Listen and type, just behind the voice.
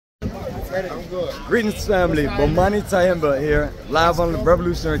I'm good. Greetings, family. Bomani Tyehimba here, live on the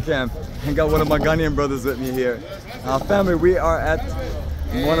Revolutionary Camp. And got one of my Ghanaian brothers with me here. Family, we are at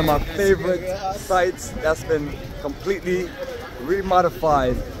one of my favorite sites that's been completely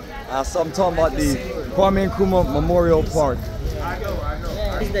remodified. So I'm talking about the Kwame Nkrumah Memorial Park.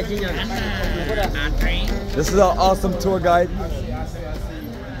 This is our awesome tour guide,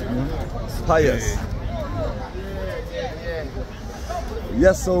 Pius.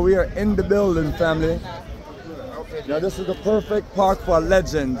 Yes, so we are in the building, family. Now this is the perfect park for a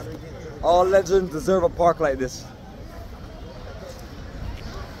legend. All legends deserve a park like this.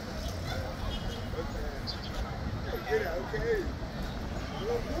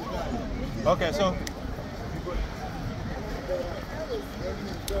 Okay, so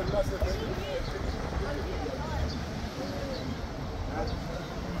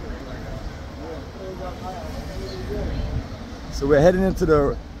we're heading into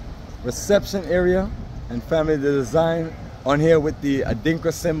the reception area, and family, the design on here with the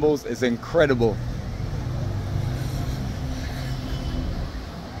Adinkra symbols is incredible.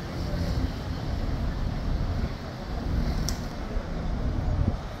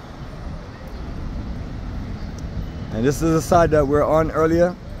 And this is the side that we're on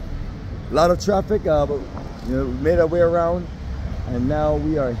earlier. A lot of traffic, but we made our way around, and now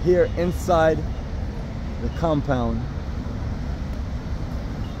we are here inside the compound.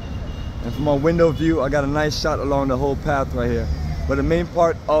 And from our window view, I got a nice shot along the whole path right here. But the main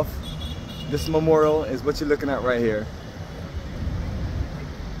part of this memorial is what you're looking at right here.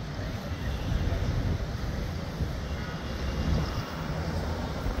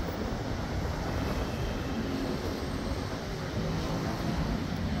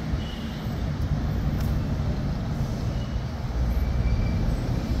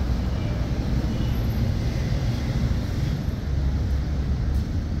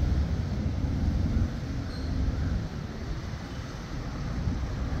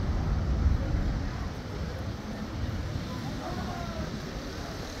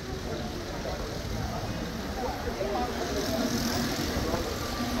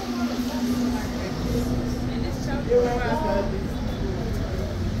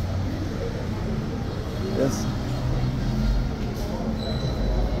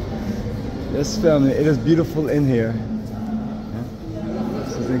 Yes, family, it is beautiful in here.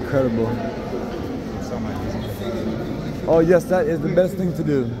 This is incredible. Oh yes, that is the best thing to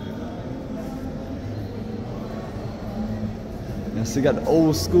do. Yes, you got the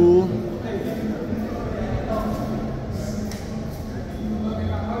old school.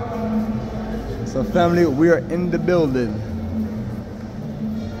 So family, we are in the building.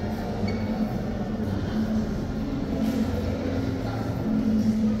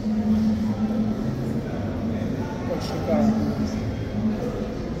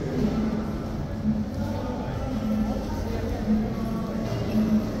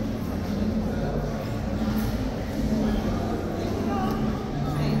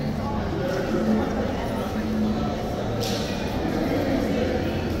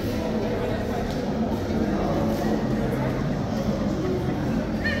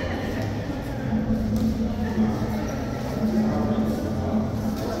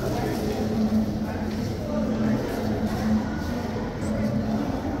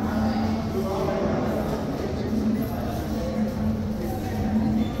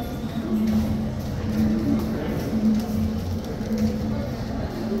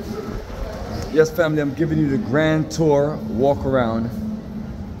 Yes, family, I'm giving you the grand tour walk around.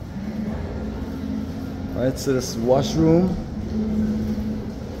 All right, so this is washroom,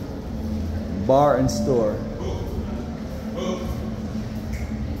 bar and store.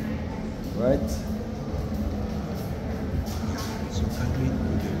 Right? So country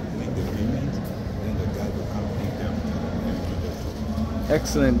with the payment, then the guy will come pick them.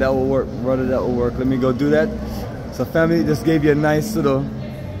 Excellent, that will work, brother, that will work. Let me go do that. So family, just gave you a nice little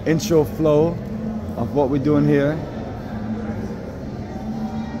intro flow of what we're doing here.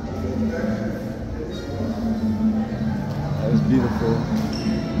 That was beautiful.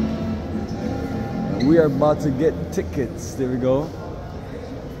 And we are about to get tickets. There we go.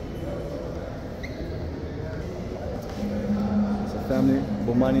 So family,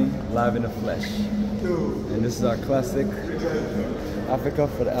 Bomani live in the flesh. And this is our classic Africa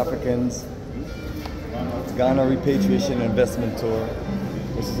for the Africans. Ghana Repatriation Investment Tour.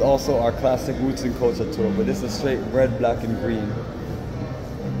 This is also our classic Roots and Culture Tour, but this is straight red, black, and green.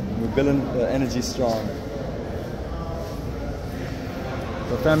 We're building the energy strong.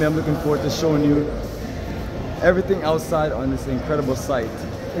 So family, I'm looking forward to showing you everything outside on this incredible site.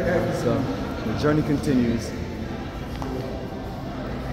 So the journey continues.